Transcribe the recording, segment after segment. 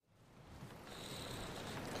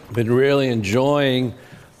Been really enjoying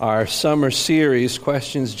our summer series,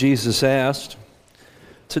 Questions Jesus Asked.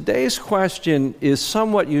 Today's question is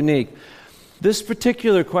somewhat unique. This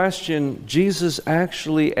particular question, Jesus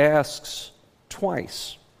actually asks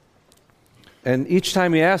twice. And each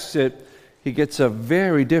time he asks it, he gets a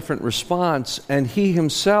very different response, and he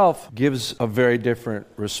himself gives a very different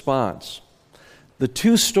response. The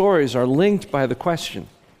two stories are linked by the question.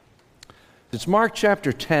 It's Mark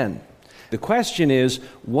chapter 10. The question is,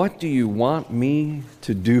 what do you want me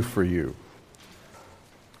to do for you?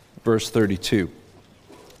 Verse 32.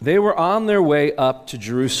 They were on their way up to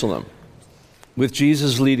Jerusalem, with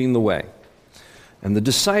Jesus leading the way. And the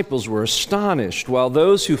disciples were astonished, while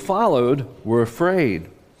those who followed were afraid.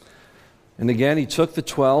 And again he took the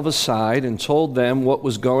 12 aside and told them what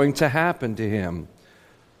was going to happen to him.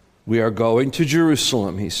 "We are going to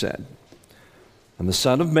Jerusalem," he said. "And the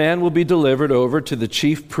Son of Man will be delivered over to the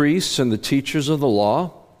chief priests and the teachers of the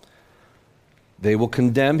law. They will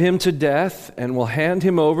condemn him to death and will hand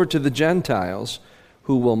him over to the Gentiles,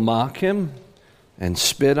 who will mock him and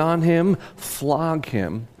spit on him, flog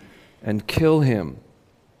him, and kill him.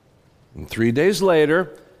 And 3 days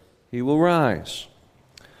later, he will rise."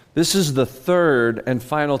 This is the third and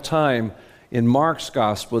final time in Mark's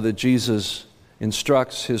gospel that Jesus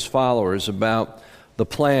instructs his followers about the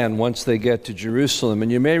plan once they get to Jerusalem.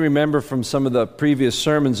 And you may remember from some of the previous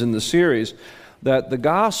sermons in the series that the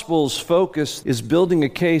Gospel's focus is building a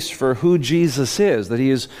case for who Jesus is, that he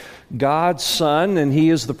is God's Son and he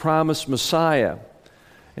is the promised Messiah.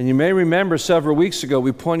 And you may remember several weeks ago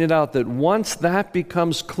we pointed out that once that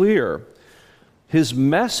becomes clear, his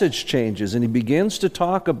message changes and he begins to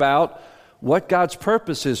talk about what God's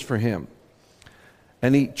purpose is for him.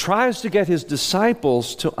 And he tries to get his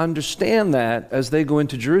disciples to understand that as they go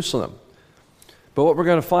into Jerusalem. But what we're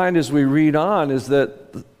going to find as we read on is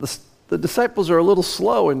that the disciples are a little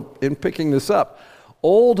slow in picking this up.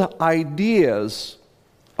 Old ideas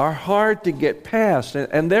are hard to get past,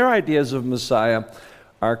 and their ideas of Messiah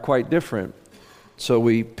are quite different. So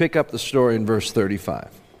we pick up the story in verse 35.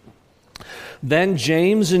 Then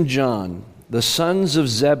James and John, the sons of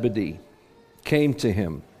Zebedee, came to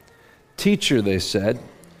him. "Teacher," they said,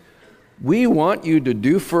 "we want you to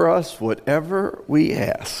do for us whatever we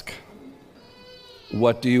ask."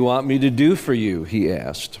 "What do you want me to do for you?" he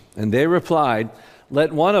asked. And they replied,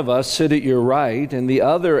 "Let one of us sit at your right and the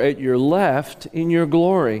other at your left in your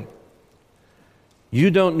glory."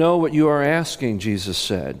 "You don't know what you are asking," Jesus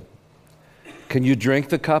said. "Can you drink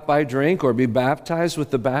the cup I drink or be baptized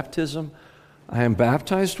with the baptism I am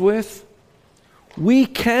baptized with?" "We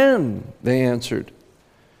can," they answered.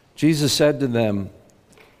 Jesus said to them,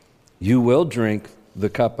 "You will drink the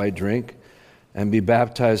cup I drink and be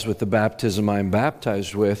baptized with the baptism I am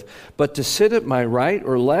baptized with, but to sit at my right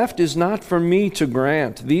or left is not for me to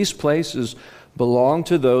grant. These places belong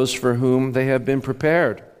to those for whom they have been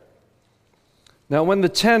prepared." Now when the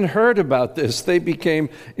 10 heard about this, they became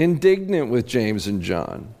indignant with James and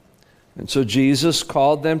John. And so Jesus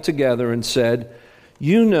called them together and said,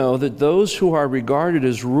 "You know that those who are regarded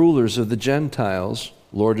as rulers of the Gentiles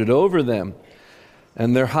lord it over them,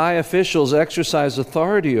 and their high officials exercise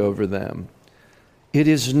authority over them. It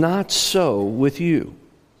is not so with you.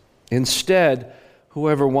 Instead,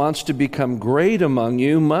 whoever wants to become great among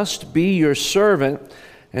you must be your servant,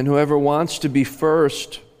 and whoever wants to be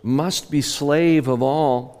first must be slave of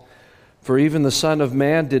all. For even the Son of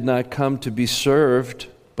Man did not come to be served,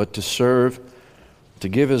 but to serve, to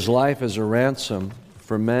give his life as a ransom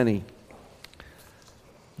for many."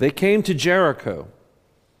 They came to Jericho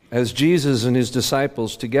as Jesus and his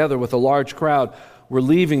disciples, together with a large crowd, were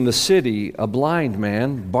leaving the city. A blind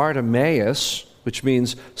man, Bartimaeus, which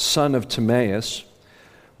means son of Timaeus,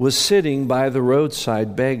 was sitting by the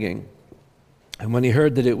roadside begging. And when he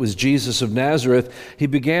heard that it was Jesus of Nazareth, he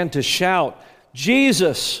began to shout,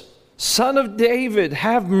 "Jesus, Son of David,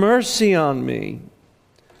 have mercy on me."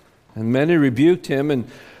 And many rebuked him and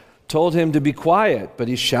told him to be quiet, but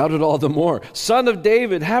he shouted all the more, "Son of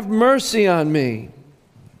David, have mercy on me."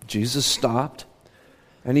 Jesus stopped,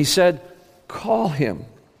 and he said, "Call him."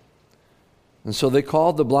 And so they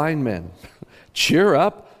called the blind man. "Cheer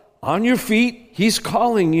up, on your feet, he's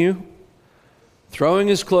calling you." Throwing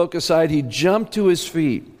his cloak aside, he jumped to his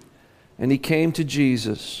feet, and he came to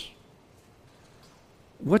Jesus.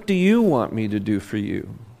 "What do you want me to do for you?"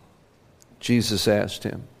 Jesus asked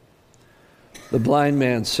him. The blind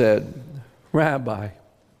man said, "Rabbi,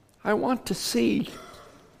 I want to see."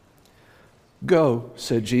 "Go,"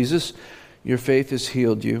 said Jesus, "your faith has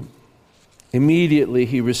healed you." Immediately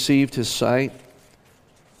he received his sight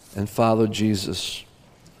and followed Jesus.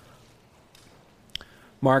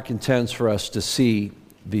 Mark intends for us to see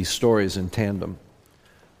these stories in tandem.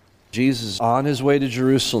 Jesus, on his way to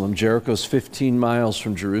Jerusalem, Jericho's 15 miles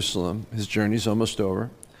from Jerusalem. His journey's almost over.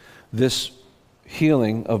 This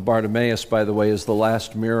healing of Bartimaeus, by the way, is the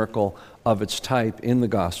last miracle of its type in the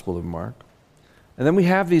Gospel of Mark. And then we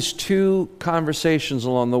have these two conversations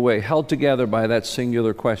along the way, held together by that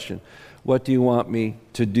singular question. What do you want me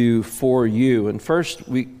to do for you? And first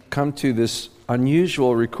we come to this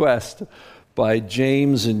unusual request by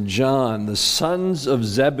James and John, the sons of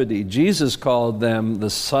Zebedee. Jesus called them the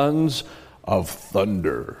sons of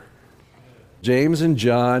thunder. James and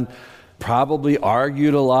John probably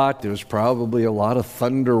argued a lot. There was probably a lot of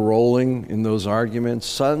thunder rolling in those arguments.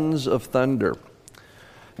 Sons of thunder.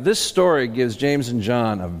 This story gives James and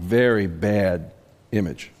John a very bad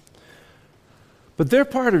image. But they're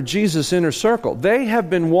part of Jesus' inner circle. They have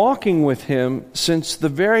been walking with him since the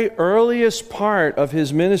very earliest part of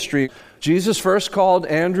his ministry. Jesus first called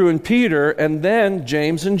Andrew and Peter, and then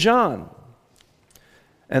James and John.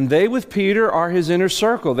 And they with Peter are his inner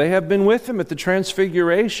circle. They have been with him at the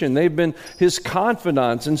Transfiguration. They've been his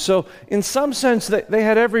confidants. And so, in some sense, they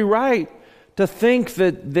had every right to think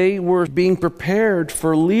that they were being prepared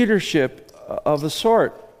for leadership of a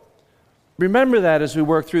sort. Remember that as we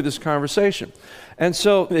work through this conversation. And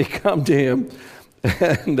so they come to him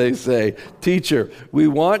and they say, "Teacher, we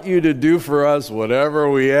want you to do for us whatever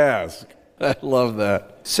we ask." I love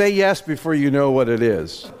that. Say yes before you know what it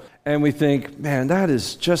is. And we think, man, that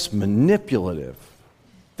is just manipulative.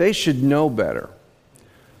 They should know better.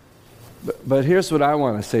 But here's what I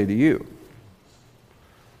want to say to you.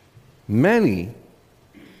 Many,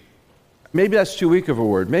 maybe that's too weak of a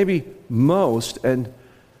word, maybe most, and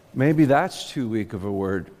maybe that's too weak of a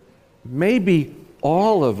word, maybe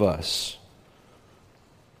all of us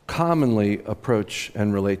commonly approach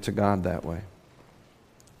and relate to God that way.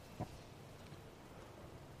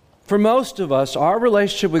 For most of us, our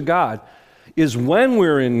relationship with God is when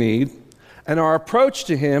we're in need, and our approach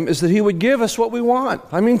to him is that he would give us what we want.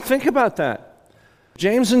 I mean, think about that.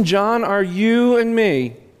 James and John are you and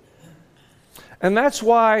me. And that's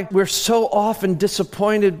why we're so often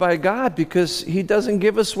disappointed by God, because he doesn't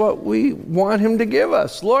give us what we want him to give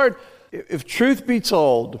us. Lord, if truth be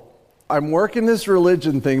told, I'm working this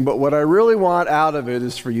religion thing, but what I really want out of it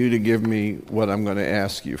is for you to give me what I'm going to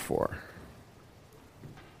ask you for.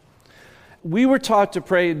 We were taught to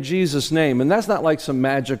pray in Jesus' name, and that's not like some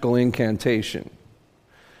magical incantation.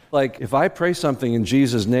 Like, if I pray something in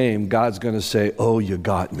Jesus' name, God's going to say, "Oh, you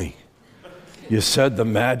got me. You said the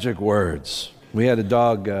magic words." We had a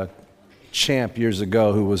dog, Champ, years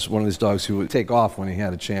ago, who was one of these dogs who would take off when he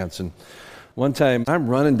had a chance. And one time, I'm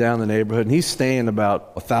running down the neighborhood, and he's staying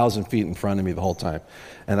about 1,000 feet in front of me the whole time.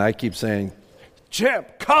 And I keep saying,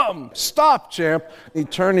 "Champ, come! Stop, Champ!" He'd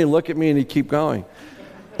turn, he'd look at me, and he'd keep going.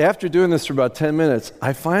 After doing this for about 10 minutes,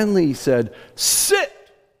 I finally said, "Sit!"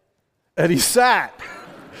 And he sat.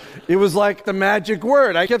 It was like the magic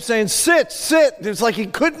word. I kept saying, "Sit, sit." It was like he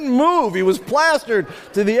couldn't move. He was plastered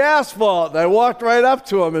to the asphalt. And I walked right up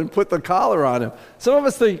to him and put the collar on him. Some of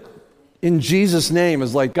us think in Jesus' name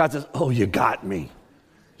is like God says, "Oh, you got me.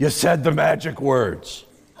 You said the magic words."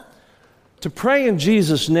 To pray in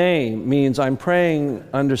Jesus' name means I'm praying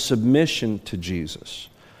under submission to Jesus.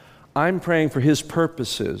 I'm praying for his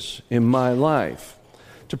purposes in my life.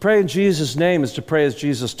 To pray in Jesus' name is to pray as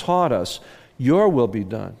Jesus taught us, "Your will be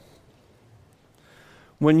done."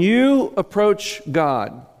 When you approach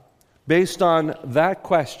God based on that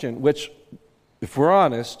question, which, if we're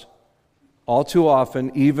honest, all too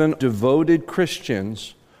often, even devoted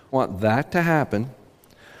Christians want that to happen.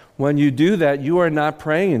 When you do that, you are not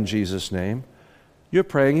praying in Jesus' name. You're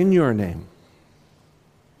praying in your name.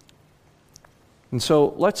 And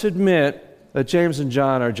so let's admit that James and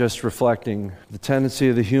John are just reflecting the tendency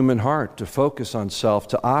of the human heart to focus on self,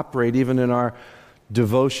 to operate even in our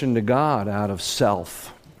devotion to God out of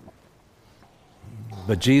self.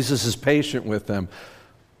 But Jesus is patient with them.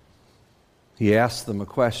 He asks them a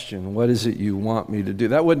question, "What is it you want me to do?"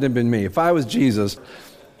 That wouldn't have been me. If I was Jesus,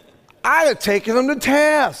 I'd have taken them to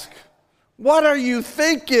task. What are you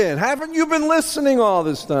thinking? Haven't you been listening all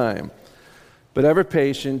this time? But ever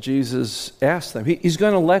patient, Jesus asks them. He's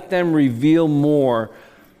going to let them reveal more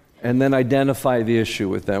and then identify the issue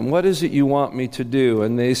with them. "What is it you want me to do?"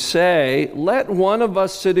 And they say, "Let one of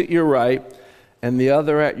us sit at your right and the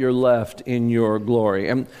other at your left in your glory."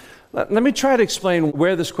 And let me try to explain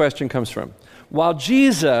where this question comes from. While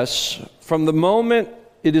Jesus, from the moment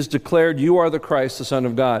it is declared, "You are the Christ, the Son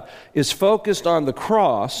of God," is focused on the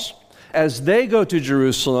cross, as they go to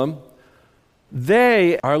Jerusalem,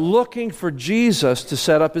 They are looking for Jesus to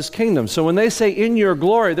set up his kingdom. So when they say in your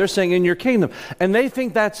glory, they're saying in your kingdom. And they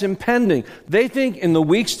think that's impending. They think in the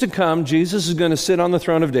weeks to come, Jesus is going to sit on the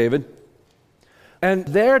throne of David. And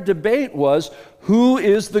their debate was, who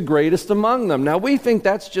is the greatest among them? Now we think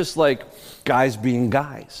that's just like guys being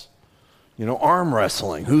guys. Arm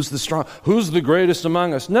wrestling. Who's the greatest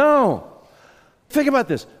among us? No. Think about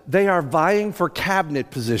this. They are vying for cabinet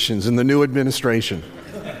positions in the new administration.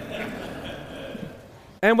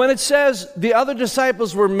 And when it says the other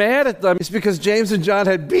disciples were mad at them, it's because James and John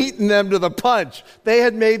had beaten them to the punch. They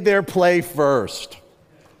had made their play first.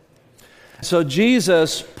 So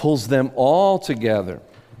Jesus pulls them all together.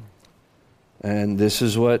 And this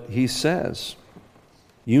is what he says.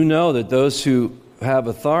 You know that those who have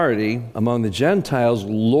authority among the Gentiles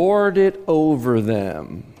lord it over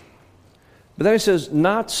them. But then he says,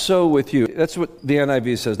 not so with you. That's what the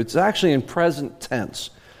NIV says. It's actually in present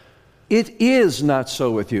tense. It is not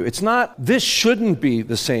so with you. It's not, this shouldn't be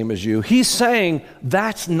the same as you. He's saying,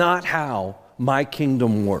 that's not how my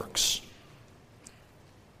kingdom works.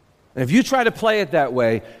 And if you try to play it that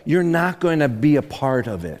way, you're not going to be a part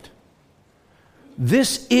of it.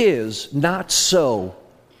 This is not so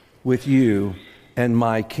with you and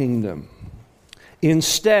my kingdom.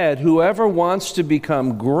 Instead, whoever wants to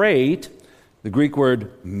become great, the Greek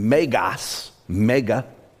word megas, mega,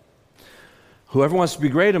 whoever wants to be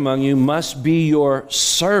great among you must be your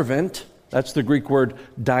servant. That's the Greek word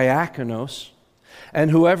diakonos.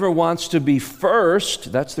 And whoever wants to be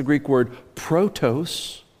first, that's the Greek word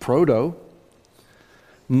proto,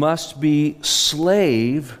 must be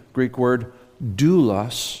slave, Greek word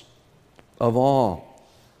doulos, of all.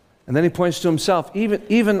 And then he points to himself,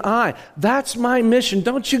 even I, that's my mission.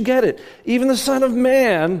 Don't you get it? Even the Son of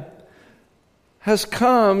Man has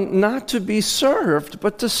come not to be served,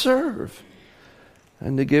 but to serve,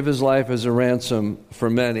 and to give his life as a ransom for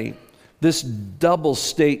many. This double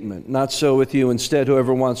statement, not so with you. Instead,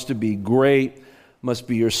 whoever wants to be great must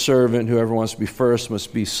be your servant. Whoever wants to be first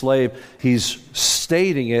must be slave. He's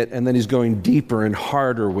stating it, and then he's going deeper and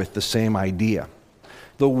harder with the same idea.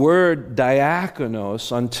 The word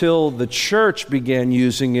diakonos, until the church began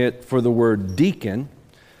using it for the word deacon,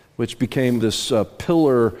 which became this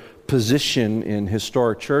pillar position in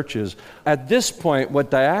historic churches. At this point,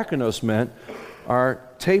 what diakonos meant are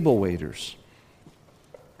table waiters.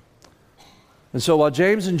 And so while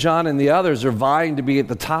James and John and the others are vying to be at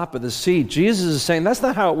the top of the seat, Jesus is saying that's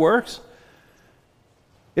not how it works.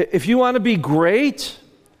 If you want to be great,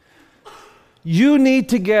 you need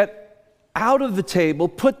to get out of the table,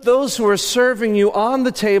 put those who are serving you on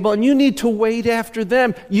the table, and you need to wait after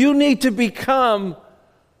them. You need to become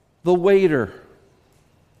the waiter.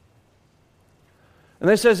 And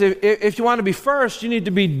then it says, if you want to be first, you need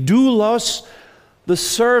to be doulos, the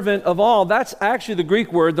servant of all. That's actually the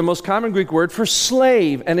Greek word, the most common Greek word for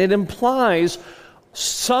slave. And it implies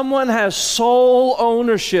someone has sole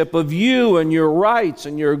ownership of you and your rights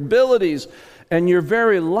and your abilities and your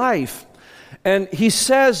very life. And he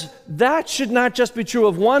says that should not just be true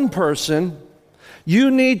of one person.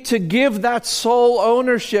 You need to give that sole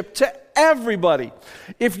ownership to everybody.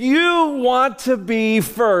 If you want to be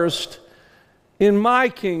first in my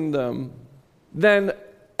kingdom, then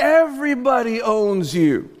everybody owns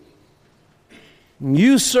you.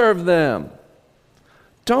 You serve them.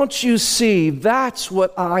 Don't you see? That's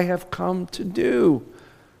what I have come to do.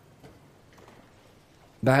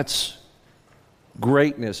 That's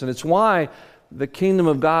greatness. And it's why the kingdom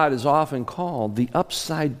of God is often called the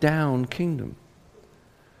upside-down kingdom.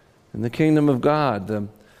 In the kingdom of God, the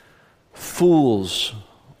fools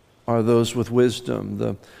are those with wisdom.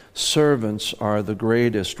 The servants are the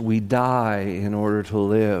greatest. We die in order to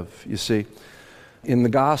live. You see, in the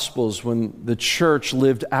Gospels, when the church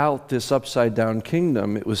lived out this upside-down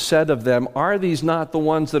kingdom, it was said of them, are these not the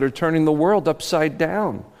ones that are turning the world upside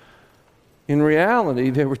down? In reality,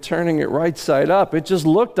 they were turning it right side up. It just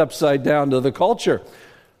looked upside down to the culture.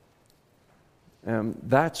 And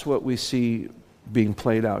that's what we see being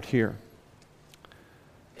played out here.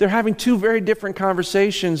 They're having two very different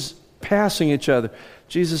conversations passing each other.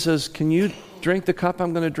 Jesus says, can you drink the cup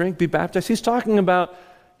I'm going to drink, be baptized? He's talking about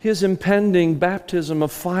his impending baptism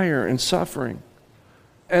of fire and suffering.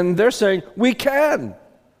 And they're saying, we can.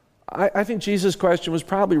 I think Jesus' question was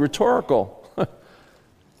probably rhetorical.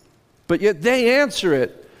 But yet they answer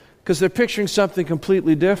it because they're picturing something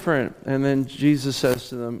completely different. And then Jesus says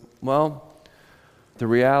to them, well, the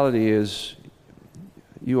reality is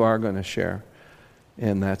you are going to share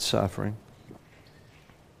in that suffering.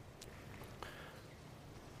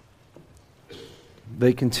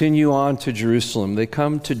 They continue on to Jerusalem. They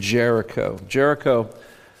come to Jericho. Jericho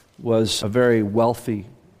was a very wealthy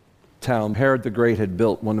town. Herod the Great had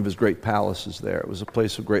built one of his great palaces there. It was a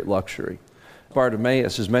place of great luxury.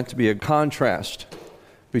 Bartimaeus is meant to be a contrast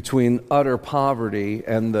between utter poverty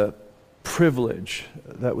and the privilege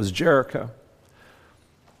that was Jericho.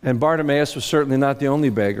 And Bartimaeus was certainly not the only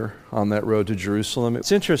beggar on that road to Jerusalem.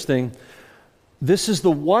 It's interesting. This is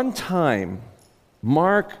the one time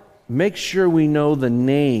Mark makes sure we know the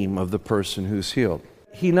name of the person who's healed.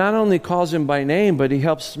 He not only calls him by name, but he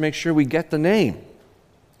helps to make sure we get the name.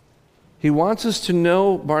 He wants us to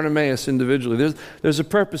know Bartimaeus individually. There's a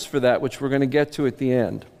purpose for that, which we're going to get to at the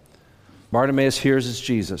end. Bartimaeus hears it's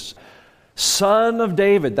Jesus. Son of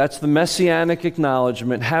David, that's the messianic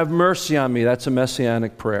acknowledgement. Have mercy on me, that's a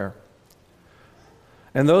messianic prayer.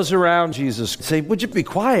 And those around Jesus say, would you be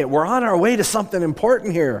quiet? We're on our way to something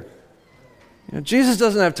important here. Jesus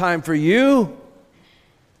doesn't have time for you.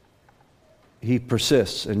 He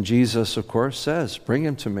persists, and Jesus, of course, says, bring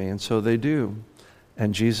him to me, and so they do.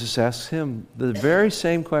 And Jesus asks him the very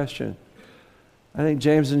same question. I think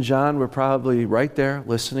James and John were probably right there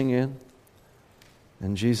listening in.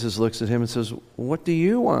 And Jesus looks at him and says, what do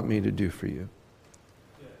you want me to do for you?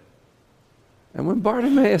 And when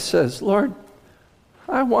Bartimaeus says, Lord,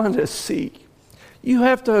 I want to see, you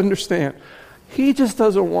have to understand, he just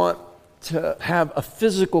doesn't want to have a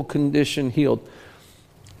physical condition healed.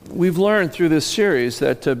 We've learned through this series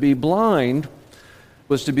that to be blind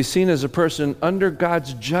was to be seen as a person under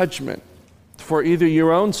God's judgment for either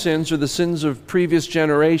your own sins or the sins of previous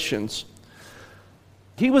generations.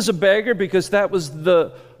 He was a beggar because that was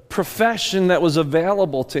the profession that was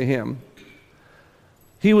available to him.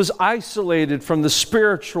 He was isolated from the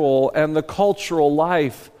spiritual and the cultural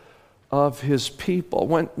life of his people.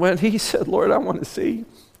 When he said, Lord, I want to see,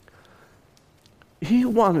 he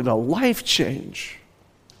wanted a life change.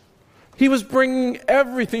 He was bringing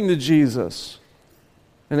everything to Jesus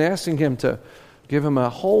and asking him to give him a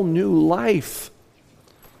whole new life.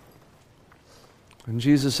 And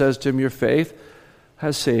Jesus says to him, your faith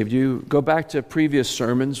has saved you. Go back to previous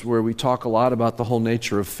sermons where we talk a lot about the whole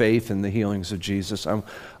nature of faith and the healings of Jesus.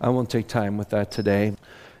 I won't take time with that today.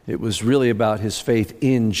 It was really about his faith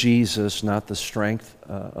in Jesus, not the strength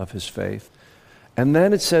of his faith. And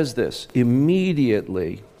then it says this,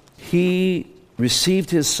 immediately he received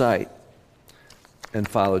his sight and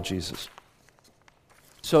followed Jesus.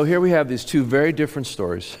 So here we have these two very different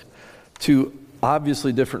stories, two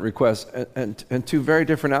obviously different requests, and two very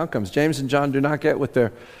different outcomes. James and John do not get what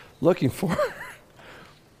they're looking for.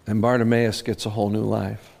 And Bartimaeus gets a whole new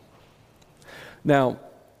life. Now,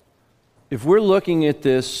 if we're looking at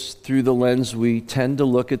this through the lens we tend to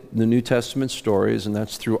look at the New Testament stories, and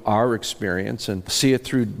that's through our experience, and see it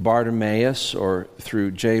through Bartimaeus or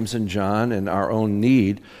through James and John and our own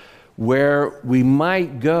need, where we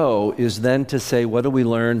might go is then to say, what do we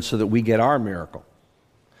learn so that we get our miracle?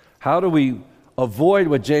 How do we avoid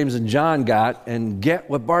what James and John got and get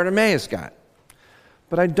what Bartimaeus got?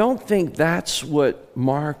 But I don't think that's what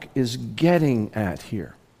Mark is getting at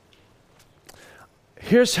here.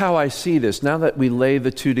 Here's how I see this, now that we lay the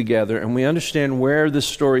two together and we understand where this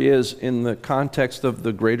story is in the context of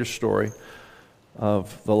the greater story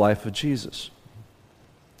of the life of Jesus.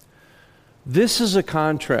 This is a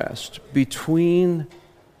contrast between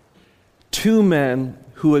two men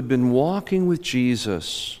who had been walking with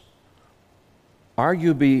Jesus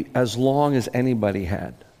arguably as long as anybody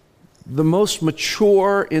had, the most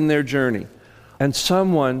mature in their journey, and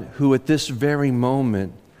someone who at this very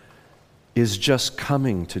moment is just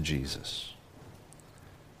coming to Jesus.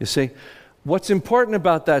 You see, what's important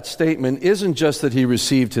about that statement isn't just that he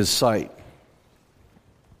received his sight,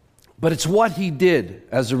 but it's what he did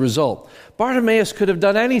as a result. Bartimaeus could have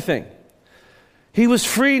done anything. He was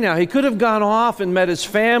free now. He could have gone off and met his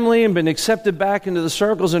family and been accepted back into the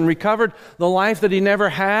circles and recovered the life that he never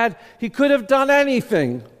had. He could have done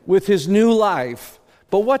anything with his new life.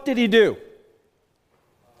 But what did he do?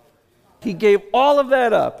 He gave all of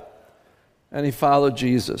that up and he followed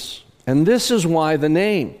Jesus. And this is why the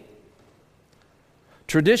name.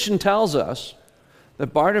 Tradition tells us that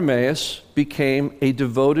Bartimaeus became a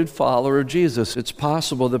devoted follower of Jesus. It's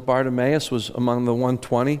possible that Bartimaeus was among the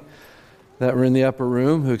 120 that were in the upper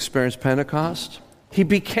room who experienced Pentecost. He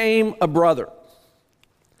became a brother.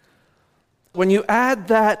 When you add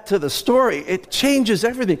that to the story, it changes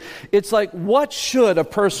everything. It's like, what should a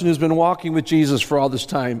person who's been walking with Jesus for all this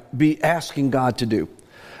time be asking God to do?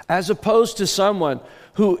 As opposed to someone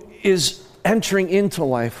who is entering into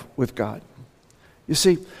life with God. You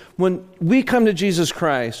see, when we come to Jesus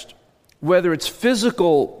Christ, whether it's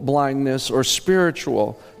physical blindness or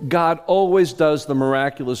spiritual, God always does the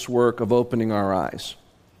miraculous work of opening our eyes.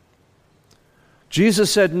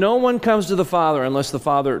 Jesus said, no one comes to the Father unless the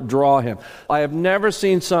Father draw him. I have never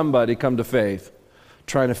seen somebody come to faith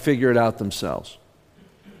trying to figure it out themselves.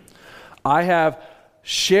 I have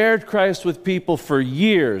shared Christ with people for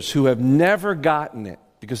years who have never gotten it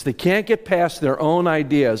because they can't get past their own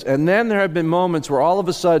ideas. And then there have been moments where all of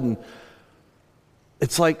a sudden,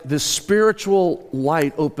 it's like this spiritual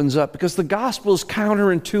light opens up because the gospel is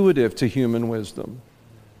counterintuitive to human wisdom.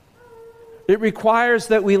 It requires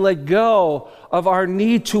that we let go of our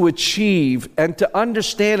need to achieve and to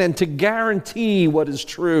understand and to guarantee what is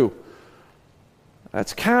true.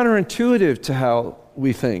 That's counterintuitive to how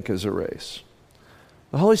we think as a race.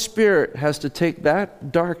 The Holy Spirit has to take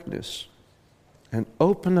that darkness and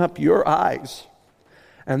open up your eyes.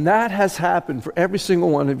 And that has happened for every single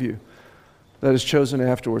one of you that has chosen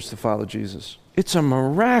afterwards to follow Jesus. It's a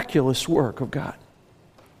miraculous work of God.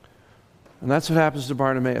 And that's what happens to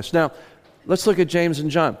Bartimaeus. Now, let's look at James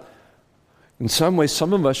and John. In some ways,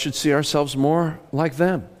 some of us should see ourselves more like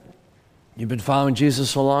them. You've been following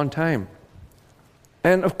Jesus a long time.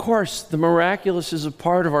 And of course, the miraculous is a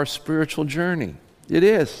part of our spiritual journey. It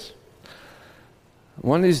is.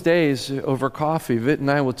 One of these days, over coffee, Vit and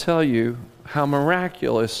I will tell you how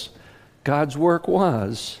miraculous God's work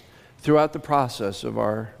was throughout the process of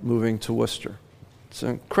our moving to Worcester. It's an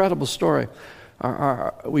incredible story.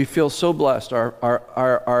 We feel so blessed.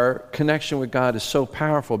 Our connection with God is so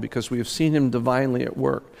powerful because we have seen Him divinely at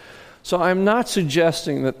work. So I'm not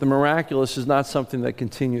suggesting that the miraculous is not something that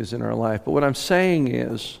continues in our life. But what I'm saying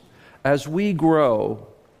is, as we grow,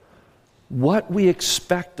 what we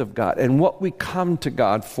expect of God and what we come to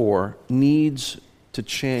God for needs to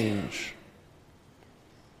change,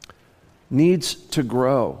 needs to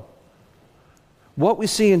grow. What we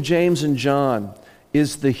see in James and John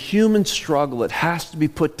is the human struggle that has to be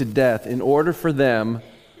put to death in order for them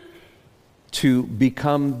to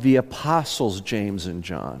become the apostles, James and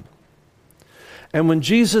John. And when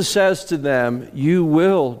Jesus says to them, you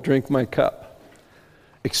will drink my cup,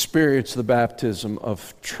 experience the baptism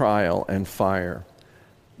of trial and fire,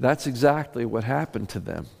 that's exactly what happened to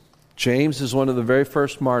them. James is one of the very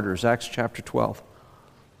first martyrs, Acts chapter 12,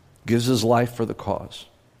 gives his life for the cause.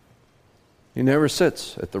 He never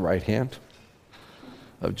sits at the right hand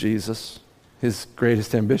of Jesus, his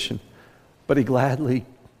greatest ambition, but he gladly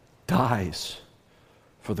dies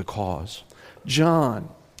for the cause. John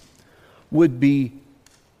would be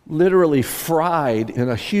literally fried in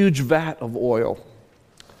a huge vat of oil,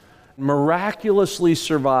 miraculously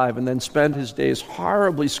survive, and then spend his days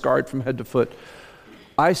horribly scarred from head to foot,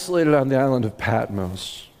 isolated on the island of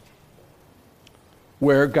Patmos,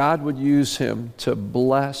 where God would use him to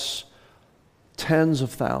bless tens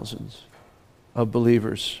of thousands of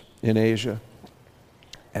believers in Asia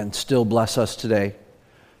and still bless us today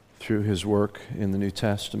through his work in the New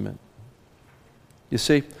Testament. You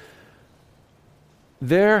see,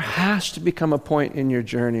 there has to become a point in your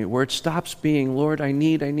journey where it stops being, Lord, I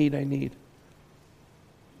need.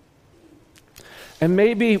 And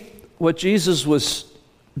maybe what Jesus was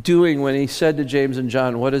doing when he said to James and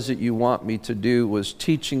John, what is it you want me to do, was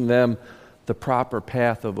teaching them the proper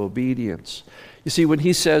path of obedience. You see, when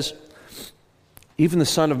he says, even the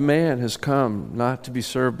Son of Man has come not to be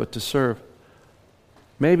served but to serve,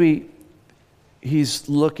 maybe he's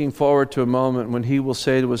looking forward to a moment when he will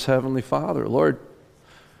say to his heavenly Father, Lord,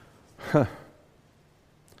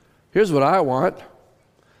 here's what I want.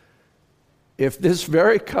 If this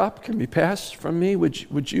very cup can be passed from me,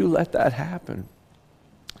 would you let that happen?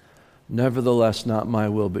 Nevertheless, not my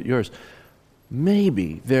will, but yours.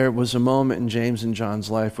 Maybe there was a moment in James and John's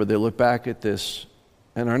life where they look back at this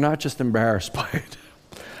and are not just embarrassed by it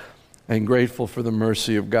and grateful for the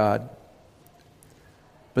mercy of God,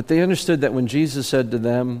 but they understood that when Jesus said to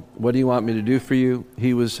them, what do you want me to do for you?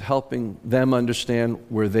 He was helping them understand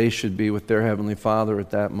where they should be with their Heavenly Father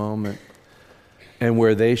at that moment and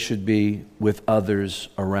where they should be with others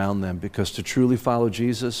around them. Because to truly follow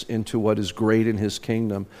Jesus into what is great in His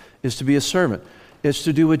kingdom is to be a servant. It's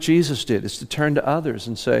to do what Jesus did. It's to turn to others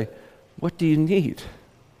and say, what do you need?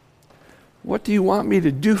 What do you want me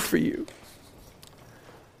to do for you?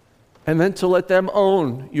 And then to let them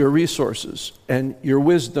own your resources and your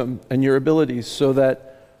wisdom and your abilities so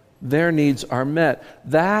that their needs are met.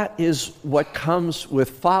 That is what comes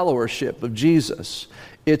with followership of Jesus.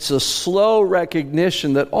 It's a slow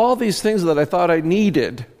recognition that all these things that I thought I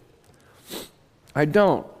needed, I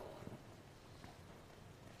don't.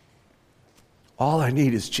 All I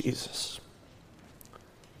need is Jesus.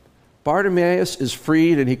 Bartimaeus is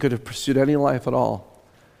freed and he could have pursued any life at all.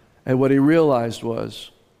 And what he realized was,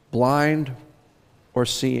 blind or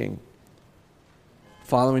seeing,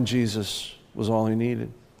 following Jesus was all he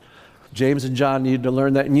needed. James and John needed to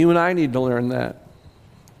learn that, and you and I need to learn that.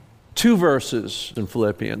 2 verses in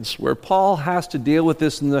Philippians where Paul has to deal with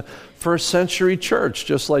this in the first century church,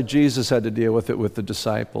 just like Jesus had to deal with it with the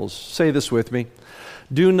disciples. Say this with me.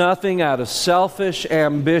 Do nothing out of selfish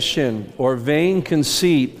ambition or vain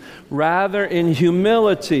conceit. Rather, in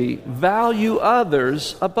humility, value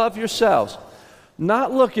others above yourselves,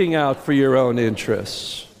 not looking out for your own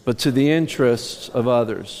interests, but to the interests of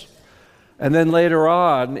others. And then later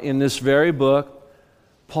on in this very book,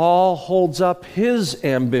 Paul holds up his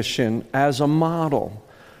ambition as a model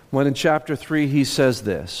when in chapter 3 he says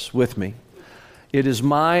this with me. It is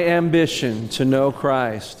my ambition to know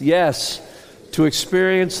Christ. Yes, to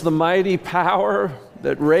experience the mighty power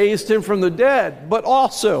that raised him from the dead, but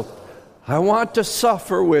also I want to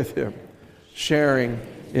suffer with him, sharing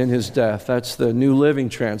in his death. That's the New Living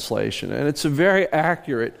Translation. And it's a very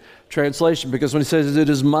accurate translation because when he says it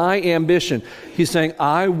is my ambition, he's saying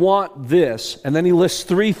I want this, and then he lists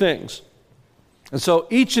 3 things. And so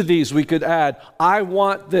each of these we could add, I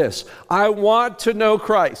want this. I want to know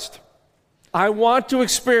Christ. I want to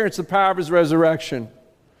experience the power of his resurrection.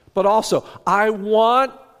 But also, I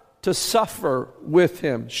want to suffer with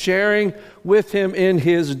him, sharing with him in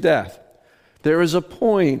his death. There is a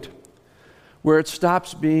point where it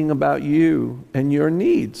stops being about you and your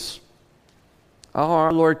needs.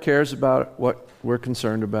 Our Lord cares about what we're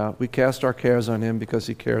concerned about. We cast our cares on him because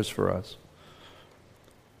he cares for us.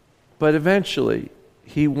 But eventually,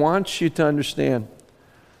 he wants you to understand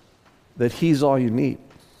that he's all you need.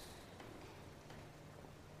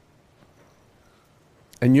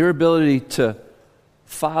 And your ability to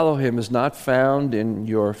follow him is not found in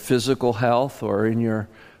your physical health or in your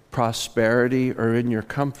prosperity or in your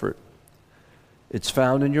comfort. It's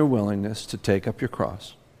found in your willingness to take up your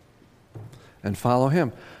cross and follow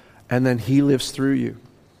him. And then he lives through you.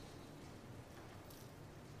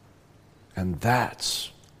 And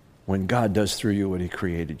that's when God does through you what he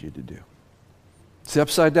created you to do. It's the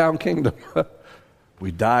upside down kingdom.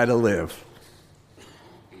 We die to live.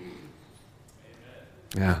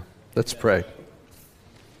 Yeah, let's pray.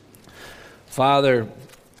 Father,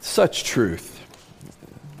 such truth,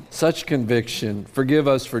 such conviction. Forgive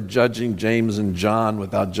us for judging James and John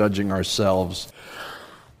without judging ourselves.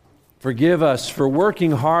 Forgive us for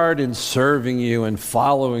working hard in serving you and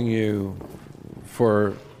following you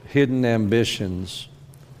for hidden ambitions.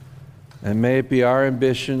 And may it be our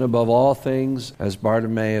ambition above all things, as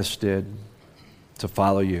Bartimaeus did, to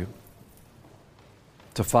follow you.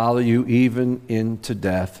 To follow you even into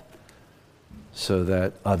death so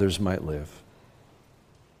that others might live.